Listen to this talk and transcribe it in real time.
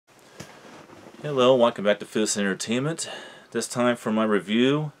Hello, welcome back to Foods Entertainment. This time for my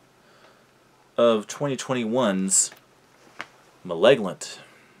review of 2021's Malignant.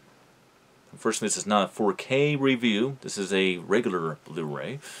 Unfortunately, this is not a 4K review. This is a regular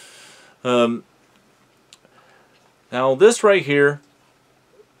Blu-ray. Now, this right here,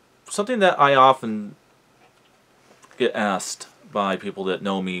 something that I often get asked by people that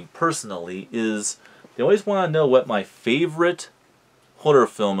know me personally is they always want to know what my favorite horror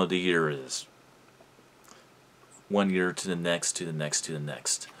film of the year is. One year to the next, to the next, to the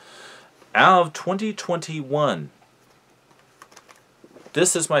next. Out of 2021,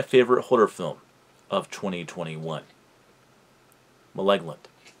 this is my favorite horror film of 2021. Malignant.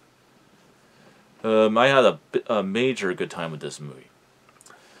 I had a major good time with this movie.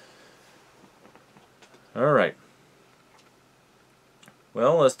 Alright.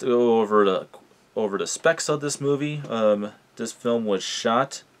 Well, let's go over the specs of this movie. This film was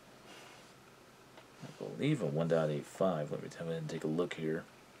shot, I believe, in 1.85. Let me take a look here.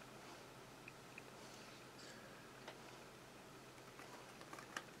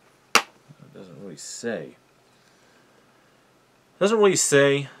 It doesn't really say. Doesn't really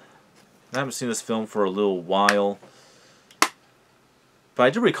say. I haven't seen this film for a little while. But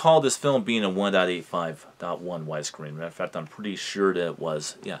I do recall this film being a 1.85.1 widescreen. Matter of fact, I'm pretty sure that it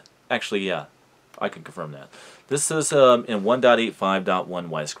was. Yeah, actually, yeah. I can confirm that. This is in 1.85.1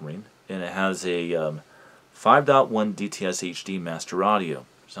 widescreen, and it has a 5.1 DTS HD master audio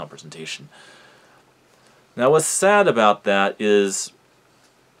sound presentation. Now, what's sad about that is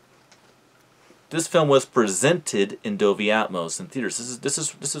this film was presented in Dolby Atmos in theaters. This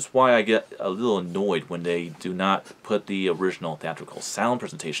is why I get a little annoyed when they do not put the original theatrical sound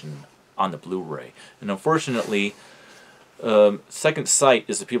presentation on the Blu-ray. And unfortunately, Second Sight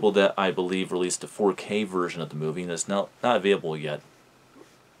is the people that I believe released the 4K version of the movie, and it's not available yet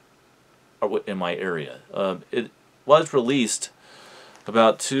in my area. It was released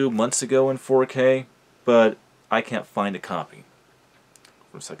about 2 months ago in 4K, but I can't find a copy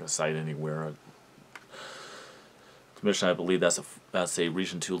from Second Sight anywhere. Commission, I believe that's a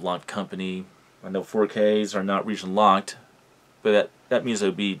Region 2 locked company. I know 4Ks are not region locked, but that means it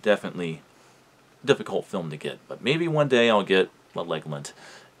would be definitely difficult film to get. But maybe one day I'll get Malignant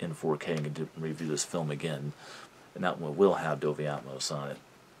in 4K and can review this film again, and that one will have Dolby Atmos on it.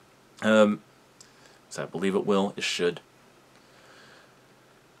 So I believe it will. It should.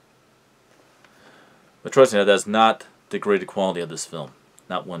 But trust me, that does not degrade the quality of this film.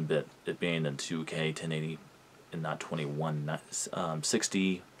 Not one bit. It being in 2K 1080 and not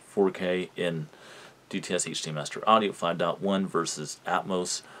 2160 4K in DTS HD Master Audio 5.1 versus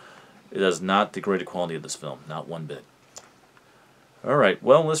Atmos. It does not degrade the quality of this film. Not one bit. Alright,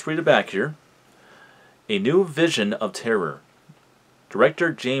 well, let's read it back here. A new vision of terror.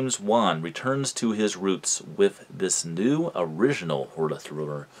 Director James Wan returns to his roots with this new original horror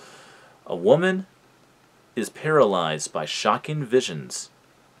thriller. A woman is paralyzed by shocking visions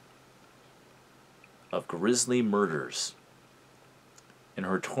of grisly murders, and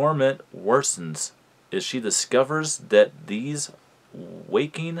her torment worsens as she discovers that these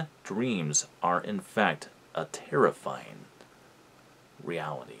waking dreams are in fact a terrifying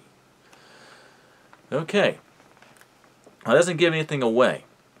reality. Okay. Now, it doesn't give anything away,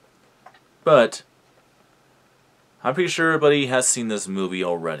 but I'm pretty sure everybody has seen this movie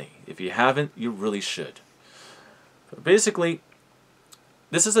already. If you haven't, you really should. But basically,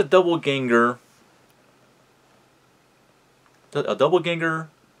 this is a doppelganger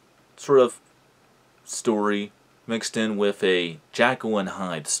sort of story mixed in with a Jekyll and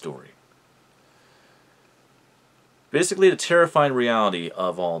Hyde story. Basically, the terrifying reality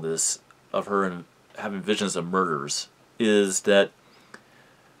of all this, of her having visions of murders, is that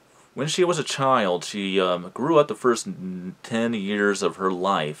when she was a child, she grew up the first 10 years of her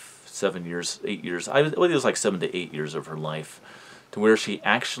life, 7 years, 8 years, I believe it was like 7 to 8 years of her life, to where she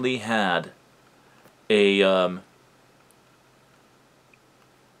actually had a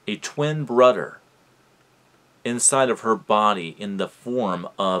twin brother inside of her body in the form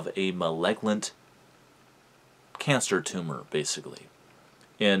of a malignant cancer tumor, basically.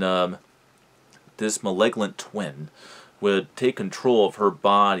 And this malignant twin would take control of her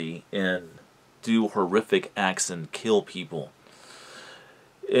body and do horrific acts and kill people.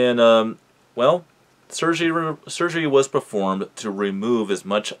 And, well, surgery was performed to remove as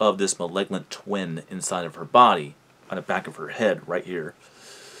much of this malignant twin inside of her body, on the back of her head, right here.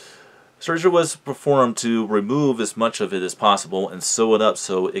 Surgery was performed to remove as much of it as possible and sew it up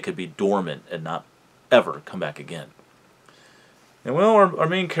so it could be dormant and not ever come back again. And well, our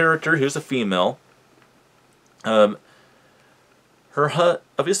main character, who's a female, her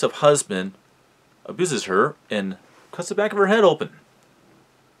abusive husband abuses her and cuts the back of her head open.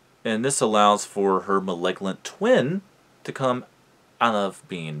 And this allows for her malevolent twin to come out of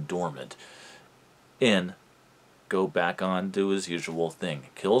being dormant and go back on to his usual thing.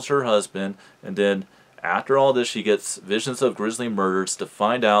 Kills her husband, and then after all this she gets visions of grisly murders to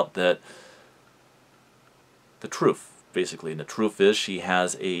find out that the truth, basically. And the truth is she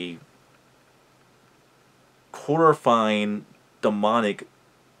has a horrifying, demonic,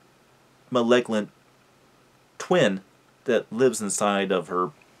 malevolent twin that lives inside of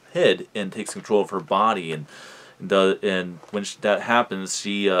her head and takes control of her body. And when that happens,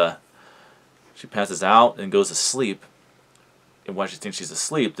 she passes out and goes to sleep. And while she thinks she's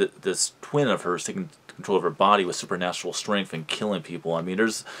asleep, this twin of hers taking control of her body with supernatural strength and killing people. I mean,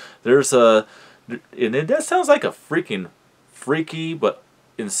 there's a, and that sounds like a freaking freaky but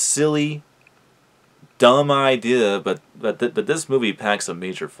silly, dumb idea. But this movie packs a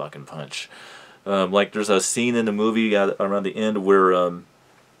major fucking punch. Like there's a scene in the movie around the end where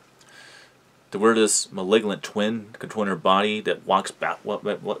this malignant twin controlling her body that walks back,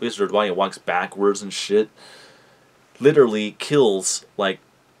 what is her body, walks backwards and shit, literally kills like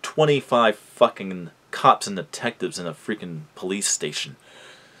 25 fucking cops and detectives in a freaking police station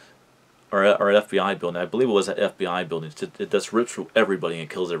or FBI building. I believe it was an FBI building. It just rips through everybody and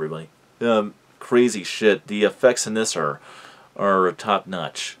kills everybody. Crazy shit. The effects in this are top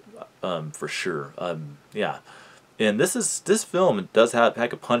notch, for sure. Yeah. And this film does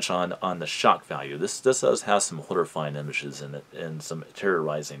pack a punch on the shock value. This does have some horrifying images in it and some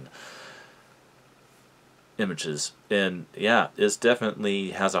terrorizing images. And yeah, it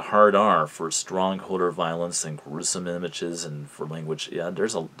definitely has a hard R for strong horror violence and gruesome images and for language. Yeah,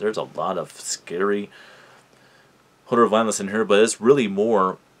 there's a lot of scary horror violence in here, but it's really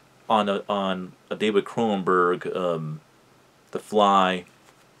more on a David Cronenberg, The Fly,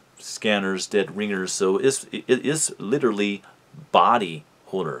 Scanners, Dead Ringers, so it is literally body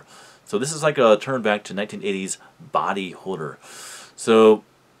horror. So this is like a turn back to 1980s body horror. So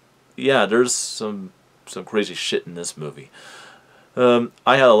yeah, there's some crazy shit in this movie. I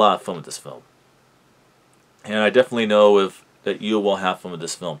had a lot of fun with this film, and I definitely know that you will have fun with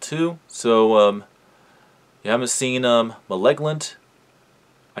this film too. So you haven't seen Malignant,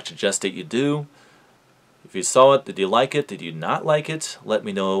 I suggest that you do. If you saw it, did you like it? Did you not like it? Let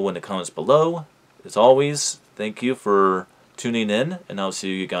me know in the comments below. As always, thank you for tuning in, and I'll see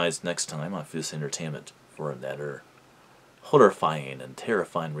you guys next time on Fierce Entertainment for another horrifying and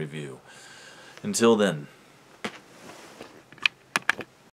terrifying review. Until then.